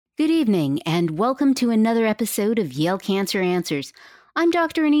Good evening, and welcome to another episode of Yale Cancer Answers. I'm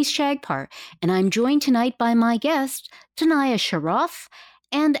Dr. Anise Shagpar, and I'm joined tonight by my guests, Tanaya Sharoff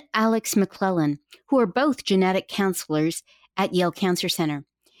and Alex McClellan, who are both genetic counselors at Yale Cancer Center.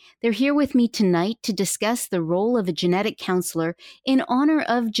 They're here with me tonight to discuss the role of a genetic counselor in honor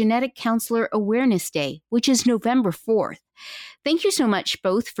of Genetic Counselor Awareness Day, which is November 4th. Thank you so much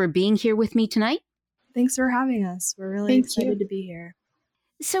both for being here with me tonight. Thanks for having us. We're really excited to be here.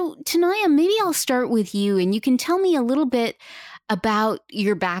 So, Tanaya, maybe I'll start with you, and you can tell me a little bit about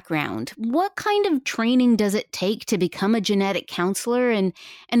your background. What kind of training does it take to become a genetic counselor, and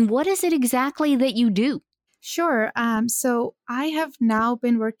what is it exactly that you do? Sure. So I have now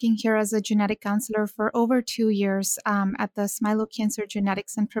been working here as a genetic counselor for over 2 years at the Smilo Cancer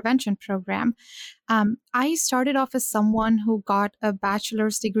Genetics and Prevention Program. I started off as someone who got a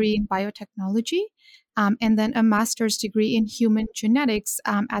bachelor's degree in biotechnology and then a master's degree in human genetics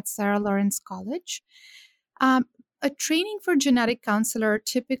at Sarah Lawrence College. A training for genetic counselor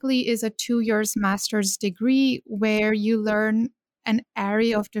typically is a 2 years master's degree where you learn an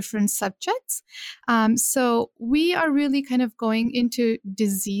array of different subjects. So we are really kind of going into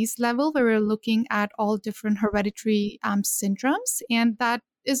disease level where we're looking at all different hereditary syndromes. And that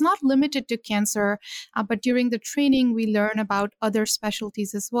is not limited to cancer, but during the training, we learn about other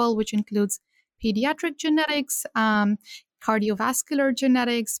specialties as well, which includes pediatric genetics, cardiovascular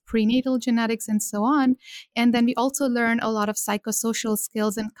genetics, prenatal genetics, and so on. And then we also learn a lot of psychosocial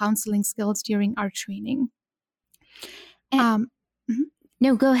skills and counseling skills during our training.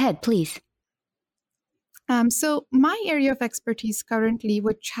 No, go ahead, please. So my area of expertise currently,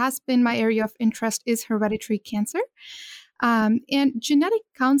 which has been my area of interest, is hereditary cancer. And genetic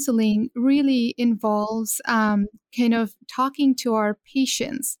counseling really involves kind of talking to our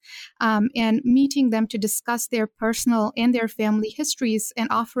patients and meeting them to discuss their personal and their family histories and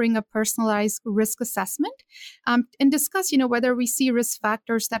offering a personalized risk assessment and discuss, whether we see risk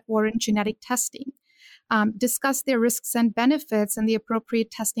factors that warrant genetic testing. Discuss their risks and benefits and the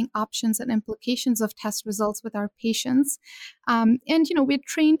appropriate testing options and implications of test results with our patients. We're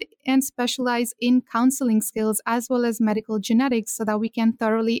trained and specialize in counseling skills as well as medical genetics so that we can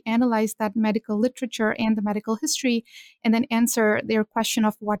thoroughly analyze that medical literature and the medical history and then answer their question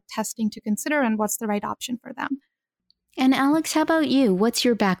of what testing to consider and what's the right option for them. And Alex, how about you? What's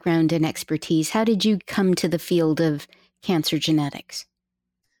your background and expertise? How did you come to the field of cancer genetics?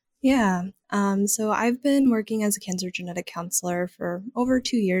 Yeah, so I've been working as a cancer genetic counselor for over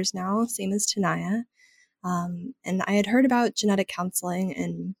 2 years now, same as Tanaya. And I had heard about genetic counseling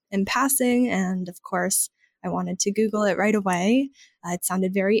in passing, and of course, I wanted to Google it right away. It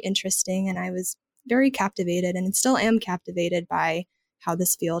sounded very interesting, and I was very captivated, and still am captivated by how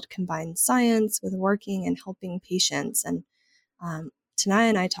this field combines science with working and helping patients. And Tanaya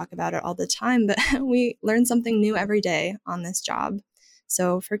and I talk about it all the time, but we learn something new every day on this job.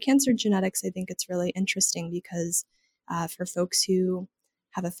 So for cancer genetics, I think it's really interesting because for folks who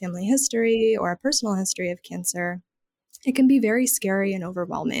have a family history or a personal history of cancer, it can be very scary and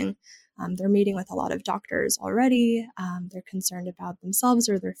overwhelming. They're meeting with a lot of doctors already. They're concerned about themselves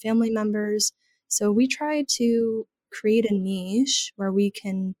or their family members. So we try to create a niche where we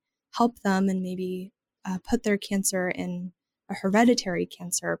can help them and maybe put their cancer in a hereditary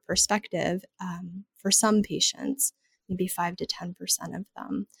cancer perspective for some patients. Maybe 5 to 10% of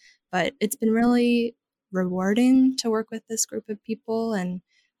them. But it's been really rewarding to work with this group of people and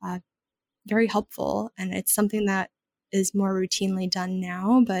very helpful. And it's something that is more routinely done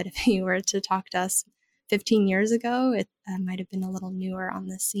now. But if you were to talk to us 15 years ago, it might have been a little newer on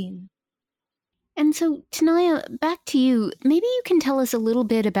the scene. And so, Tanaya, back to you. Maybe you can tell us a little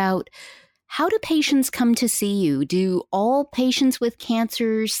bit about how do patients come to see you? Do all patients with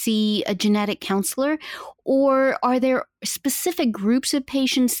cancer see a genetic counselor, or are there specific groups of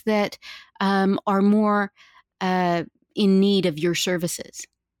patients that are more in need of your services?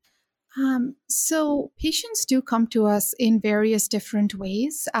 So patients do come to us in various different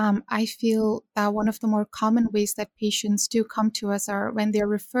ways. I feel that one of the more common ways that patients do come to us are when they're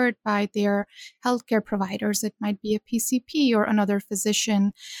referred by their healthcare providers. It might be a PCP or another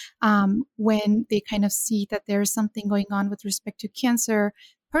physician when they kind of see that there's something going on with respect to cancer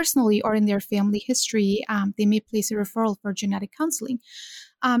personally or in their family history. They may place a referral for genetic counseling.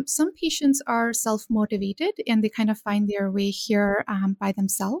 Some patients are self-motivated and they kind of find their way here by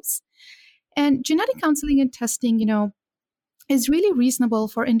themselves. And genetic counseling and testing, is really reasonable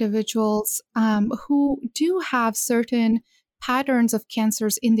for individuals who do have certain patterns of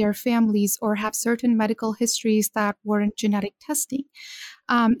cancers in their families or have certain medical histories that warrant genetic testing.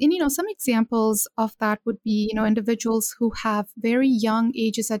 And some examples of that would be, individuals who have very young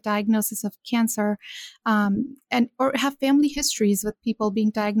ages at diagnosis of cancer, and or have family histories with people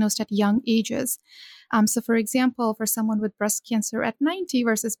being diagnosed at young ages. So, for example, for someone with breast cancer at 90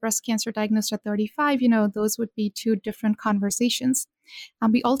 versus breast cancer diagnosed at 35, those would be two different conversations.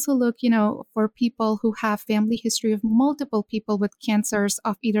 We also look, for people who have family history of multiple people with cancers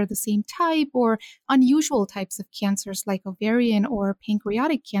of either the same type or unusual types of cancers like ovarian or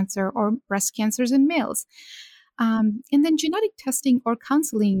pancreatic cancer or breast cancers in males. And then genetic testing or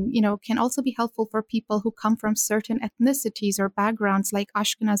counseling, can also be helpful for people who come from certain ethnicities or backgrounds like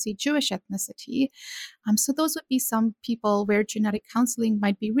Ashkenazi Jewish ethnicity. So those would be some people where genetic counseling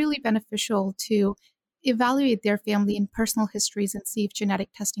might be really beneficial to evaluate their family and personal histories and see if genetic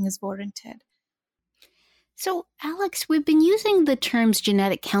testing is warranted. So, Alex, we've been using the terms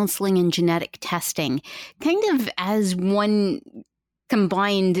genetic counseling and genetic testing kind of as one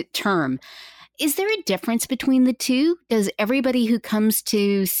combined term. Is there a difference between the two? Does everybody who comes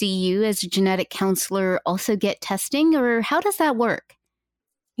to see you as a genetic counselor also get testing, or how does that work?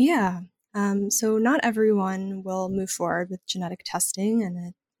 Yeah. So not everyone will move forward with genetic testing,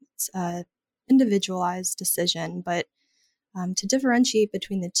 and it's an individualized decision. But to differentiate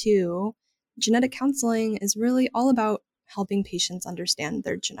between the two, genetic counseling is really all about helping patients understand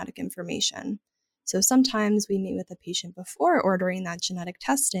their genetic information. So sometimes we meet with a patient before ordering that genetic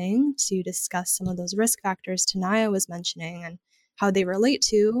testing to discuss some of those risk factors Tanaya was mentioning and how they relate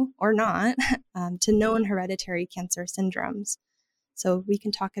to, or not, to known hereditary cancer syndromes. So we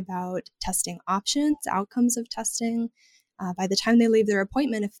can talk about testing options, outcomes of testing. By the time they leave their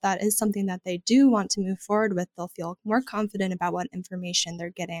appointment, if that is something that they do want to move forward with, they'll feel more confident about what information they're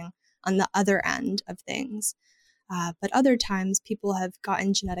getting on the other end of things. But other times, people have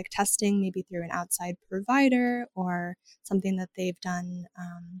gotten genetic testing maybe through an outside provider or something that they've done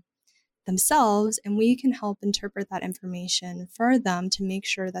themselves, and we can help interpret that information for them to make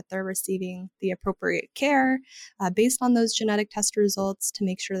sure that they're receiving the appropriate care based on those genetic test results, to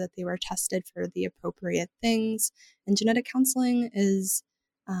make sure that they were tested for the appropriate things. And genetic counseling is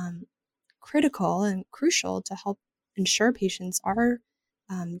critical and crucial to help ensure patients are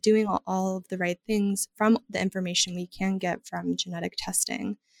doing all of the right things from the information we can get from genetic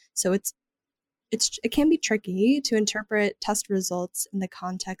testing. So it can be tricky to interpret test results in the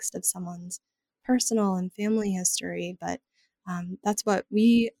context of someone's personal and family history, but that's what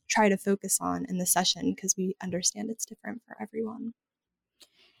we try to focus on in the session because we understand it's different for everyone.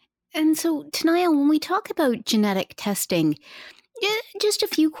 And so, Tanaya, when we talk about genetic testing, just a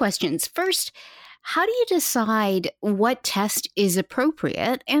few questions. First, how do you decide what test is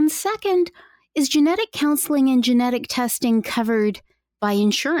appropriate? And second, is genetic counseling and genetic testing covered by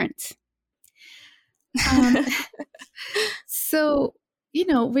insurance? So,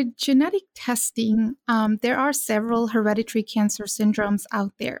 with genetic testing, there are several hereditary cancer syndromes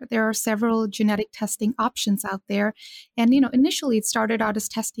out there. There are several genetic testing options out there. And, initially it started out as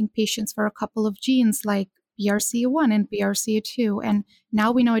testing patients for a couple of genes like BRCA1 and BRCA2. And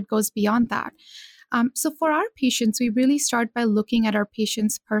now we know it goes beyond that. So for our patients, we really start by looking at our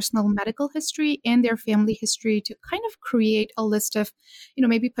patients' personal medical history and their family history to kind of create a list of,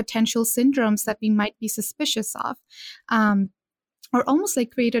 maybe potential syndromes that we might be suspicious of. Or almost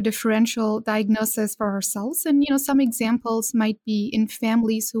like create a differential diagnosis for ourselves. And, some examples might be in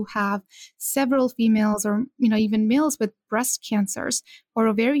families who have several females or, even males with breast cancers or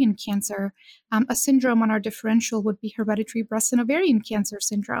ovarian cancer. A syndrome on our differential would be hereditary breast and ovarian cancer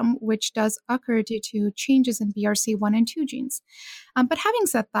syndrome, which does occur due to changes in BRCA1 and 2 genes. But having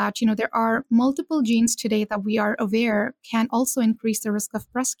said that, there are multiple genes today that we are aware can also increase the risk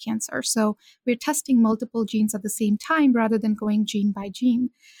of breast cancer. So we're testing multiple genes at the same time rather than going gene by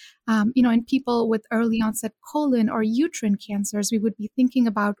gene. In people with early onset colon or uterine cancers, we would be thinking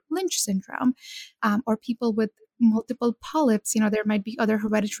about Lynch syndrome, or people with multiple polyps. There might be other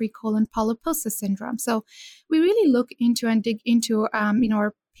hereditary colon polyposis syndrome. So we really look into and dig into,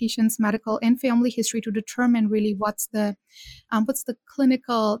 our patient's medical and family history to determine really what's the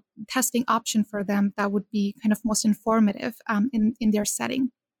clinical testing option for them that would be kind of most informative in their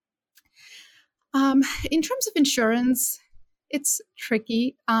setting. In terms of insurance, it's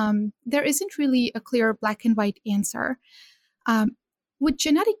tricky. There isn't really a clear black and white answer. With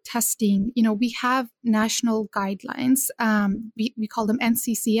genetic testing, we have national guidelines. We call them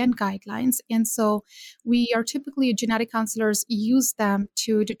NCCN guidelines. And so genetic counselors use them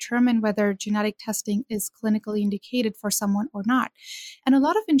to determine whether genetic testing is clinically indicated for someone or not. And a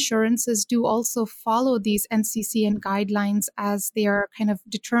lot of insurances do also follow these NCCN guidelines as they are kind of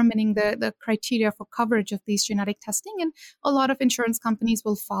determining the criteria for coverage of these genetic testing. And a lot of insurance companies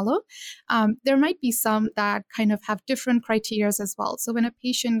will follow. There might be some that kind of have different criteria as well. So when a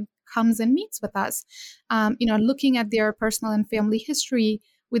patient comes and meets with us, looking at their personal and family history,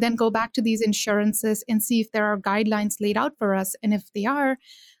 we then go back to these insurances and see if there are guidelines laid out for us. And if they are,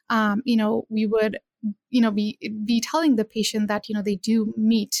 we would, be telling the patient that, they do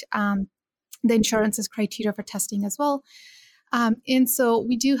meet the insurance's criteria for testing as well. And so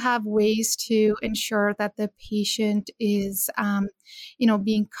we do have ways to ensure that the patient is,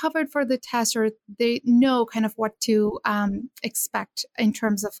 being covered for the test, or they know kind of what to expect in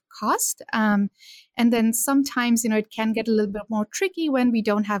terms of cost. And then sometimes, it can get a little bit more tricky when we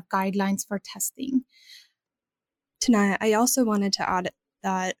don't have guidelines for testing. Tanaya, I also wanted to add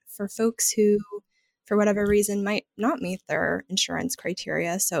that for folks who, for whatever reason, might not meet their insurance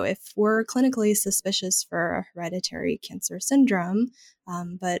criteria. So if we're clinically suspicious for a hereditary cancer syndrome,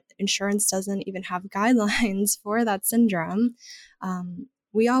 but insurance doesn't even have guidelines for that syndrome,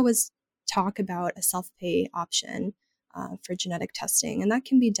 we always talk about a self-pay option for genetic testing. And that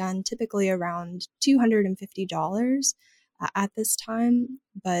can be done typically around $250 at this time.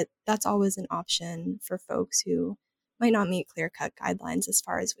 But that's always an option for folks who might not meet clear-cut guidelines as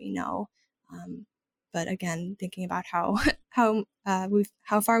far as we know. But again, thinking about how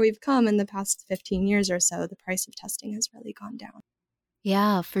far we've come in the past 15 years or so, the price of testing has really gone down.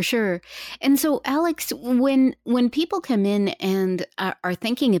 Yeah, for sure. And so, Alex, when people come in and are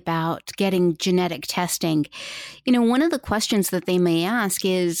thinking about getting genetic testing, one of the questions that they may ask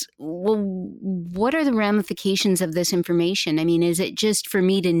is, well, what are the ramifications of this information? I mean, is it just for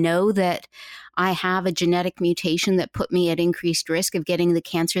me to know that I have a genetic mutation that put me at increased risk of getting the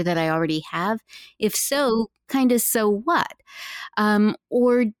cancer that I already have? If so, so what?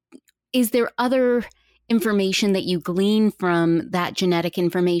 Or is there other information that you glean from that genetic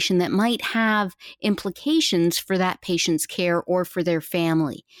information that might have implications for that patient's care or for their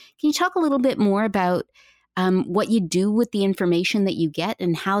family? Can you talk a little bit more about what you do with the information that you get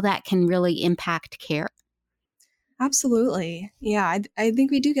and how that can really impact care? Absolutely. Yeah, I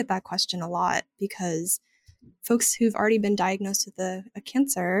think we do get that question a lot because folks who've already been diagnosed with a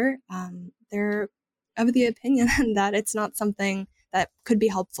cancer, they're of the opinion that it's not something that could be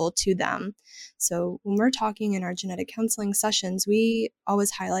helpful to them. So when we're talking in our genetic counseling sessions, we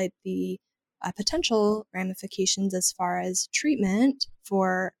always highlight the potential ramifications as far as treatment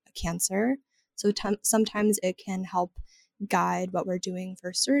for a cancer. So sometimes it can help guide what we're doing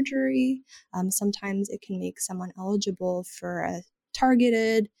for surgery. Sometimes it can make someone eligible for a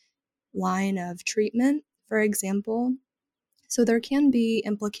targeted line of treatment, for example. So there can be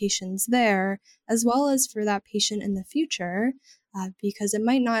implications there, as well as for that patient in the future, because it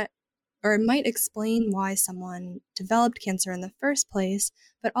might explain why someone developed cancer in the first place,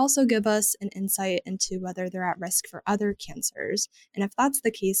 but also give us an insight into whether they're at risk for other cancers. And if that's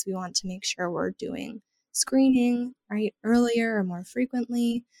the case, we want to make sure we're doing screening right earlier or more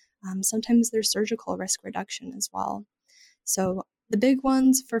frequently. Sometimes there's surgical risk reduction as well. So the big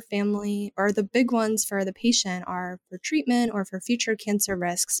ones for family, or the big ones for the patient, are for treatment or for future cancer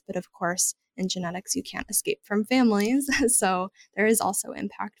risks. But of course, in genetics, you can't escape from families. So there is also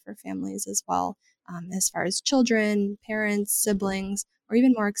impact for families as well, as far as children, parents, siblings, or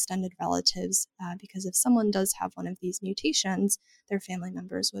even more extended relatives. Because if someone does have one of these mutations, their family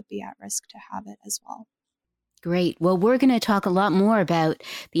members would be at risk to have it as well. Great. Well, we're going to talk a lot more about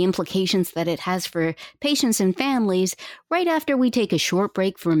the implications that it has for patients and families right after we take a short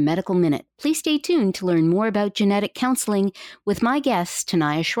break for a medical minute. Please stay tuned to learn more about genetic counseling with my guests,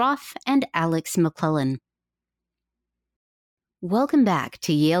 Tanaya Shroff and Alex McClellan. Welcome back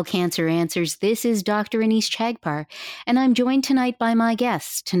to Yale Cancer Answers. This is Dr. Anees Chagpar, and I'm joined tonight by my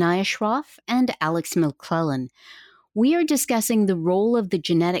guests, Tanaya Shroff and Alex McClellan. We are discussing the role of the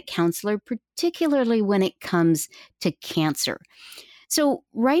genetic counselor, particularly when it comes to cancer. So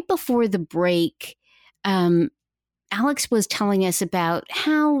right before the break, Alex was telling us about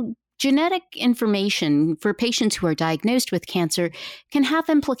how genetic information for patients who are diagnosed with cancer can have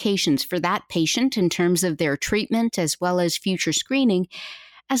implications for that patient in terms of their treatment as well as future screening.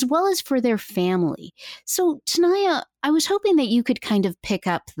 as well as for their family. So, Tanaya, I was hoping that you could kind of pick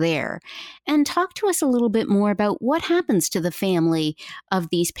up there and talk to us a little bit more about what happens to the family of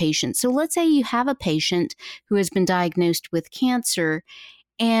these patients. So, let's say you have a patient who has been diagnosed with cancer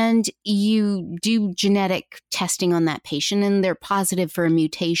and you do genetic testing on that patient and they're positive for a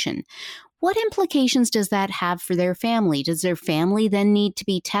mutation. What implications does that have for their family? Does their family then need to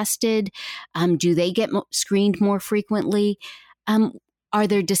be tested? Do they get screened more frequently? Um, are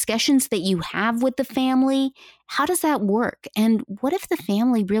there discussions that you have with the family? How does that work? And what if the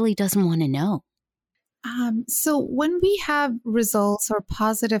family really doesn't want to know? So when we have results or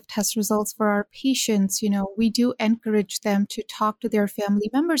positive test results for our patients, we do encourage them to talk to their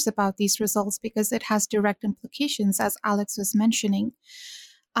family members about these results because it has direct implications, as Alex was mentioning.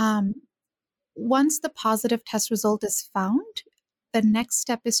 Um, Once the positive test result is found, the next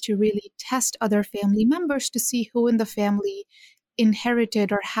step is to really test other family members to see who in the family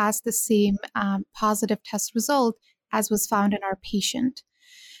inherited or has the same positive test result as was found in our patient.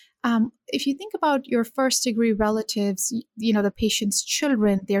 If you think about your first degree relatives, the patient's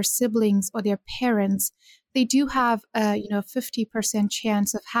children, their siblings, or their parents, they do have a 50%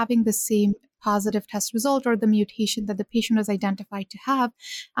 chance of having the same positive test result or the mutation that the patient was identified to have.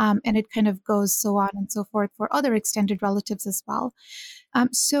 And it kind of goes so on and so forth for other extended relatives as well.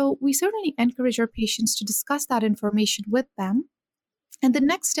 So we certainly encourage our patients to discuss that information with them. And the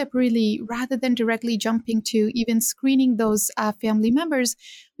next step, really, rather than directly jumping to even screening those family members,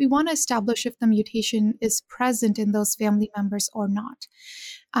 we want to establish if the mutation is present in those family members or not.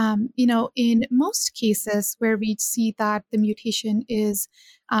 In most cases where we see that the mutation is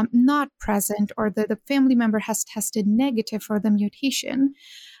not present or the family member has tested negative for the mutation,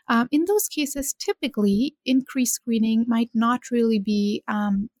 in those cases, typically, increased screening might not really be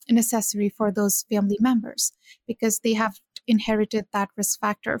necessary for those family members because they have inherited that risk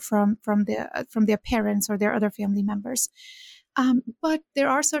factor from their parents or their other family members. But there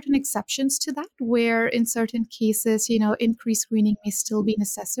are certain exceptions to that where in certain cases, increased screening may still be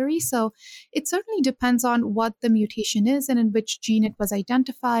necessary. So it certainly depends on what the mutation is and in which gene it was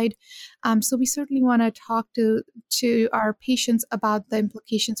identified. So we certainly want to talk to our patients about the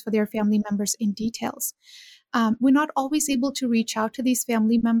implications for their family members in details. We're not always able to reach out to these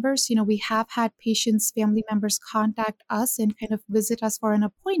family members. We have had patients' family members contact us and kind of visit us for an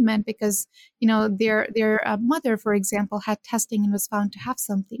appointment because, their mother, for example, had testing and was found to have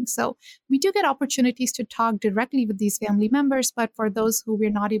something. So we do get opportunities to talk directly with these family members. But for those who we're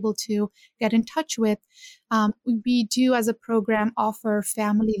not able to get in touch with, we do, as a program, offer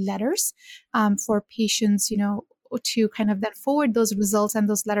family letters for patients, to kind of then forward those results and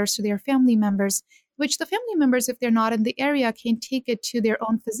those letters to their family members, which the family members, if they're not in the area, can take it to their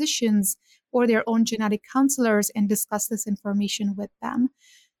own physicians or their own genetic counselors and discuss this information with them.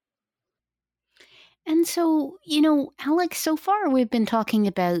 And so, Alex, so far we've been talking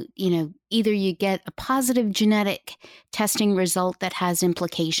about, either you get a positive genetic testing result that has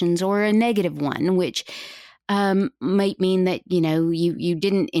implications or a negative one, which might mean that, you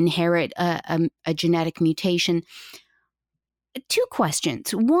didn't inherit a genetic mutation. Two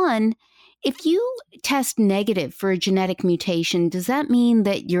questions. One, if you test negative for a genetic mutation, does that mean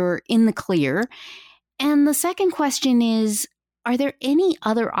that you're in the clear? And the second question is, are there any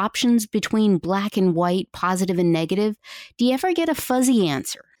other options between black and white, positive and negative? Do you ever get a fuzzy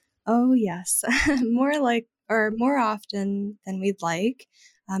answer? Oh, yes. More often than we'd like,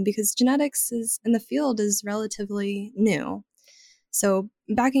 because genetics in the field is relatively new. So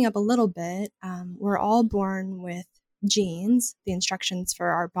backing up a little bit, we're all born with genes, the instructions for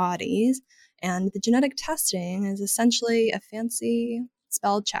our bodies, and the genetic testing is essentially a fancy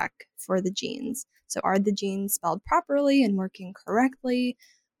spell check for the genes. So are the genes spelled properly and working correctly,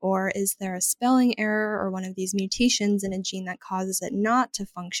 or is there a spelling error or one of these mutations in a gene that causes it not to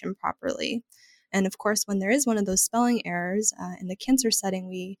function properly? And of course, when there is one of those spelling errors in the cancer setting,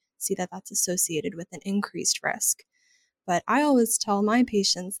 we see that that's associated with an increased risk. But I always tell my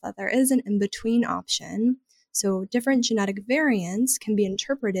patients that there is an in-between option. So different genetic variants can be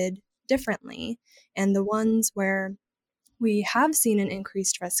interpreted differently. And the ones where we have seen an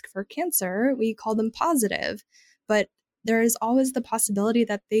increased risk for cancer, we call them positive. But there is always the possibility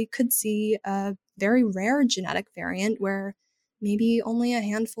that they could see a very rare genetic variant where maybe only a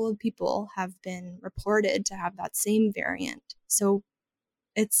handful of people have been reported to have that same variant. So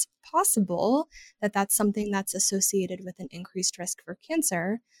it's possible that that's something that's associated with an increased risk for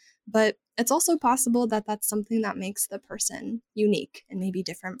cancer, but it's also possible that that's something that makes the person unique and maybe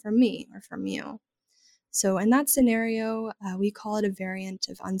different from me or from you. So in that scenario, we call it a variant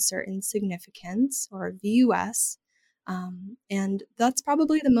of uncertain significance, or VUS. And that's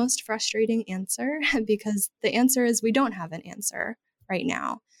probably the most frustrating answer because the answer is we don't have an answer right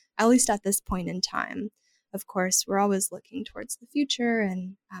now, at least at this point in time. Of course, we're always looking towards the future,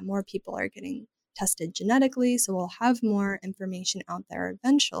 and more people are getting tested genetically, so we'll have more information out there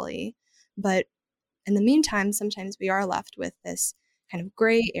eventually. But in the meantime, sometimes we are left with this kind of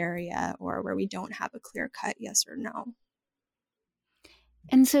gray area or where we don't have a clear cut yes or no.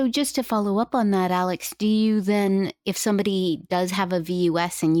 And so, just to follow up on that, Alex, do you then, if somebody does have a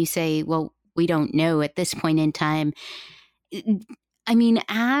VUS and you say, well, we don't know at this point in time, I mean,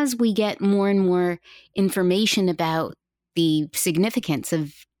 as we get more and more information about the significance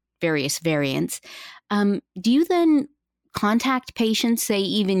of various variants, do you then contact patients, say,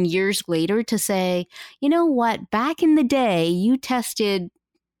 even years later, to say, you know what, back in the day, you tested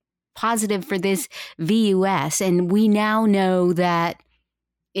positive for this VUS, and we now know that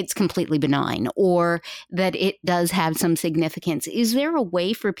it's completely benign or that it does have some significance? Is there a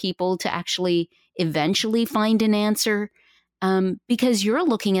way for people to actually eventually find an answer? Because you're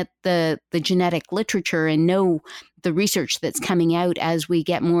looking at the genetic literature and know the research that's coming out as we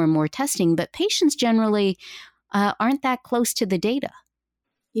get more and more testing, but patients generally aren't that close to the data.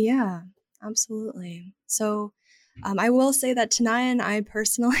 Yeah, absolutely. So I will say that Tanaya and I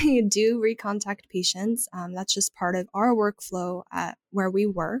personally do recontact patients. That's just part of our workflow at where we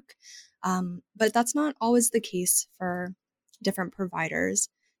work. But that's not always the case for different providers.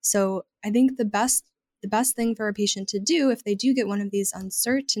 So I think the best thing for a patient to do if they do get one of these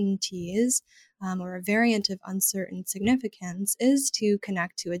uncertainties or a variant of uncertain significance is to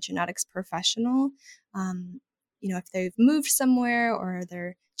connect to a genetics professional. If they've moved somewhere or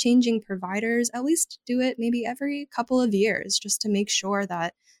they're changing providers, at least do it maybe every couple of years just to make sure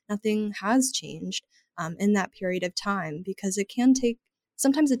that nothing has changed in that period of time, because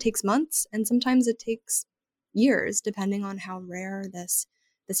sometimes it takes months and sometimes it takes years, depending on how rare this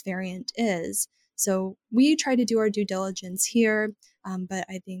variant is. So we try to do our due diligence here, but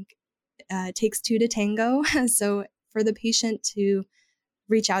I think it takes two to tango. So for the patient to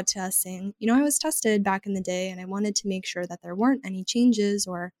reach out to us saying, I was tested back in the day and I wanted to make sure that there weren't any changes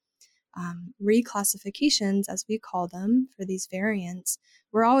or reclassifications, as we call them, for these variants,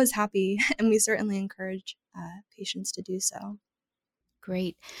 we're always happy, and we certainly encourage patients to do so.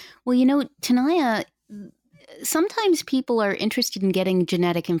 Great. Well, Tanaya, sometimes people are interested in getting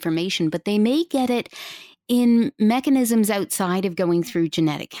genetic information, but they may get it in mechanisms outside of going through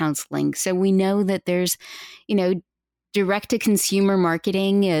genetic counseling. So we know that there's, direct-to-consumer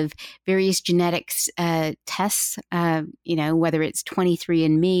marketing of various genetics tests, whether it's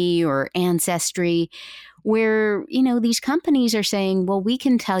 23andMe or Ancestry, where, these companies are saying, well, we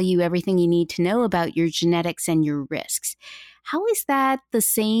can tell you everything you need to know about your genetics and your risks. How is that the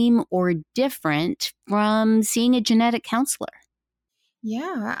same or different from seeing a genetic counselor?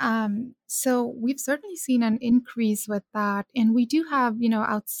 Yeah, so we've certainly seen an increase with that. And we do have,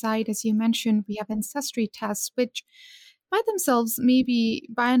 outside, as you mentioned, we have ancestry tests, which by themselves, maybe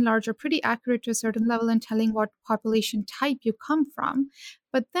by and large, are pretty accurate to a certain level in telling what population type you come from.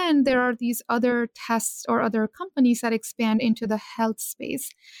 But then there are these other tests or other companies that expand into the health space.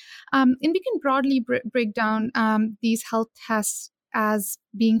 And we can broadly break down these health tests as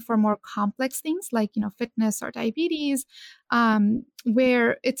being for more complex things like, fitness or diabetes,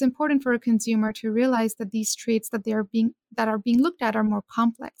 where it's important for a consumer to realize that these traits that are being looked at are more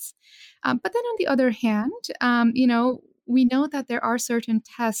complex. But then on the other hand, we know that there are certain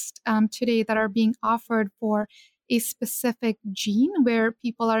tests today that are being offered for a specific gene where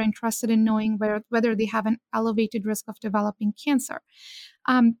people are interested in knowing whether they have an elevated risk of developing cancer.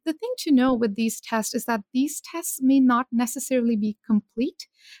 The thing to know with these tests is that these tests may not necessarily be complete.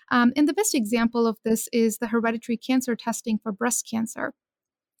 And the best example of this is the hereditary cancer testing for breast cancer.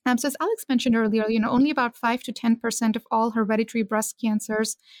 So as Alex mentioned earlier, only about 5 to 10% of all hereditary breast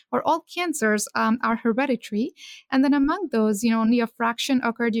cancers or all cancers are hereditary. And then among those, only a fraction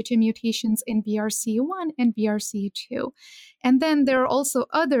occur due to mutations in BRCA1 and BRCA2. And then there are also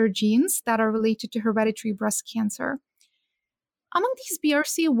other genes that are related to hereditary breast cancer. Among these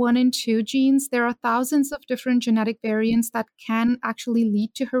BRCA1 and 2 genes, there are thousands of different genetic variants that can actually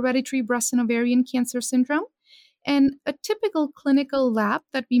lead to hereditary breast and ovarian cancer syndrome. And a typical clinical lab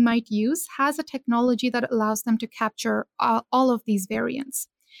that we might use has a technology that allows them to capture all of these variants.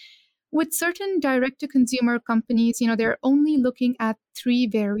 With certain direct-to-consumer companies, they're only looking at 3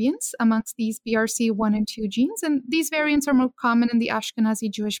 variants amongst these BRCA1 and 2 genes, and these variants are more common in the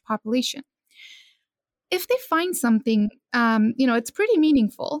Ashkenazi Jewish population. If they find something, it's pretty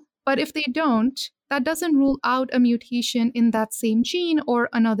meaningful, but if they don't, that doesn't rule out a mutation in that same gene or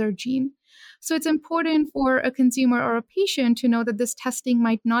another gene. So it's important for a consumer or a patient to know that this testing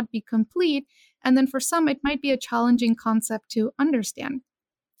might not be complete. And then for some, it might be a challenging concept to understand.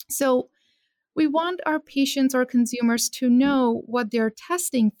 So we want our patients or consumers to know what they're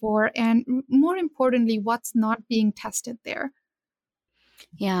testing for, and more importantly, what's not being tested there.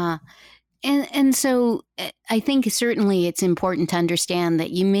 Yeah. And so I think certainly it's important to understand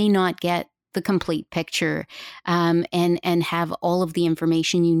that you may not get the complete picture and have all of the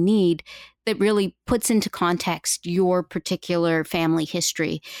information you need that really puts into context your particular family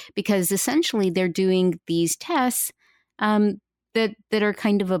history, because essentially they're doing these tests that are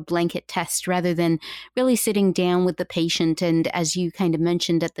kind of a blanket test rather than really sitting down with the patient and, as you kind of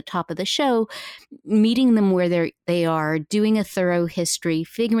mentioned at the top of the show, meeting them where they are, doing a thorough history,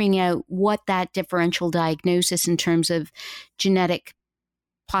 figuring out what that differential diagnosis in terms of genetic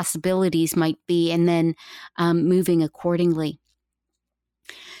possibilities might be, and then moving accordingly.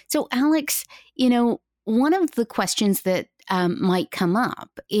 So, Alex, one of the questions that might come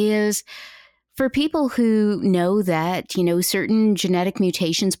up is, for people who know that, certain genetic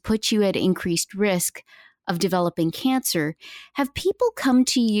mutations put you at increased risk of developing cancer, have people come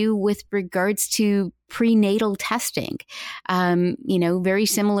to you with regards to prenatal testing? Very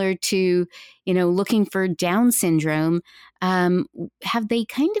similar to, looking for Down syndrome. Have they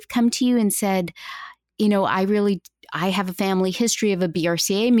kind of come to you and said, I have a family history of a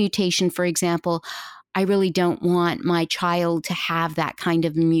BRCA mutation, for example. I really don't want my child to have that kind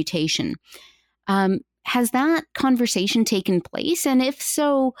of mutation. Has that conversation taken place? And if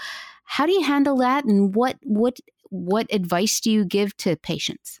so, how do you handle that? And what advice do you give to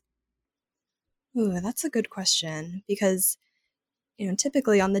patients? Ooh, that's a good question, because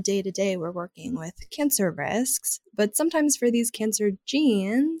typically on the day-to-day we're working with cancer risks, but sometimes for these cancer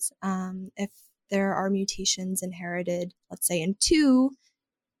genes, if there are mutations inherited, let's say in 2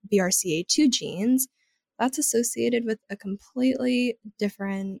 BRCA2 genes, that's associated with a completely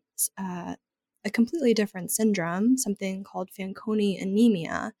different syndrome, something called Fanconi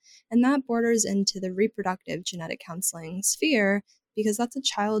anemia, and that borders into the reproductive genetic counseling sphere because that's a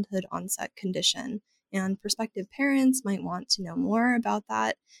childhood onset condition. And prospective parents might want to know more about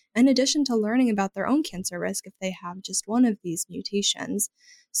that, in addition to learning about their own cancer risk if they have just one of these mutations.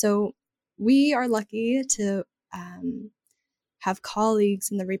 So we are lucky to have colleagues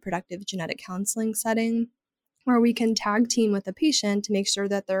in the reproductive genetic counseling setting where we can tag team with a patient to make sure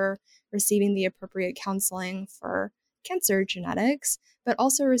that they're receiving the appropriate counseling for cancer genetics, but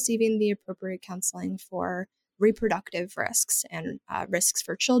also receiving the appropriate counseling for reproductive risks and risks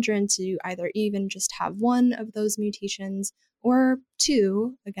for children to either even just have one of those mutations or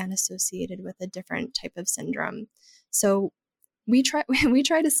 2, again, associated with a different type of syndrome. So we try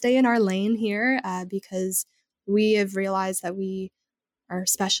to stay in our lane here because we have realized that we are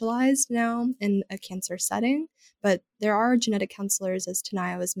specialized now in a cancer setting, but there are genetic counselors, as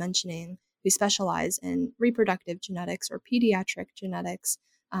Tanaya was mentioning, who specialize in reproductive genetics or pediatric genetics,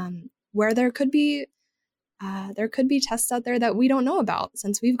 where there could be tests out there that we don't know about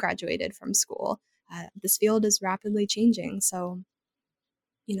since we've graduated from school. This field is rapidly changing, so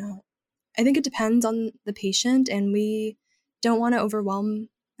I think it depends on the patient, and we don't want to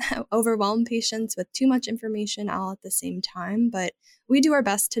overwhelm patients with too much information all at the same time, but we do our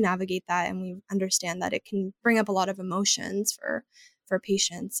best to navigate that, and we understand that it can bring up a lot of emotions for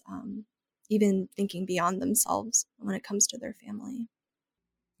patients, even thinking beyond themselves when it comes to their family.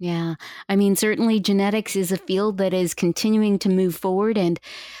 Yeah. I mean, certainly genetics is a field that is continuing to move forward, and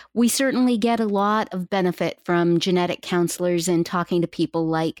we certainly get a lot of benefit from genetic counselors and talking to people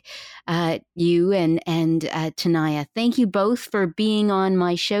like you and Tanaya. Thank you both for being on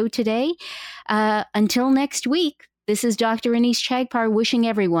my show today. Until next week, this is Dr. Anees Chagpar wishing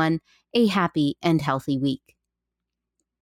everyone a happy and healthy week.